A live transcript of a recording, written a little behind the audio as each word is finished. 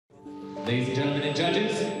Ladies and gentlemen and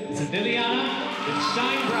judges, this is Lilliana with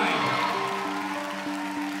Shine Bright.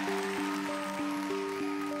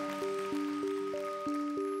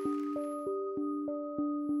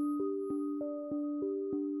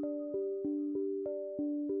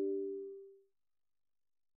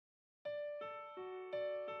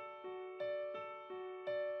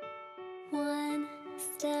 One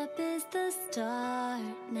step is the start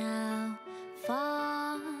now,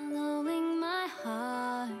 following my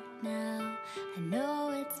heart now. I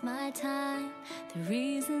know it's my time, the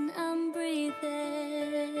reason I'm breathing.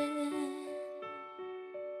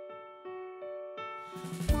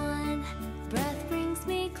 One breath brings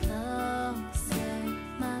me closer,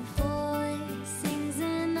 my voice sings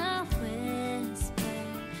in a whisper.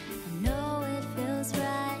 I know it feels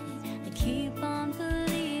right, I keep on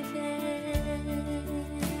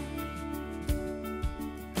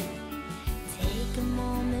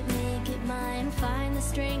find the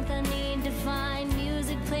strength I need to find.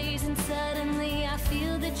 Music plays and suddenly I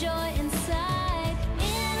feel the joy inside.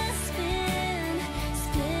 In a spin,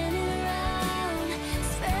 spinning around,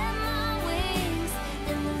 spread my wings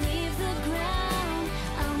and leave the ground.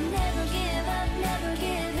 I'll never give up, never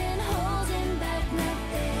give in, holding back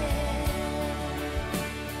nothing.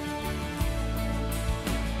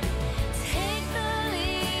 Take the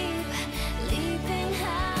leap, leaping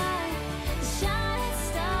high, shining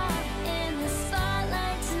star.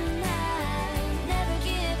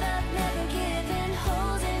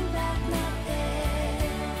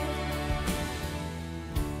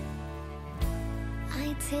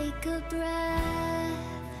 Take a breath,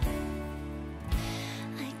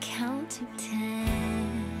 I count to 10.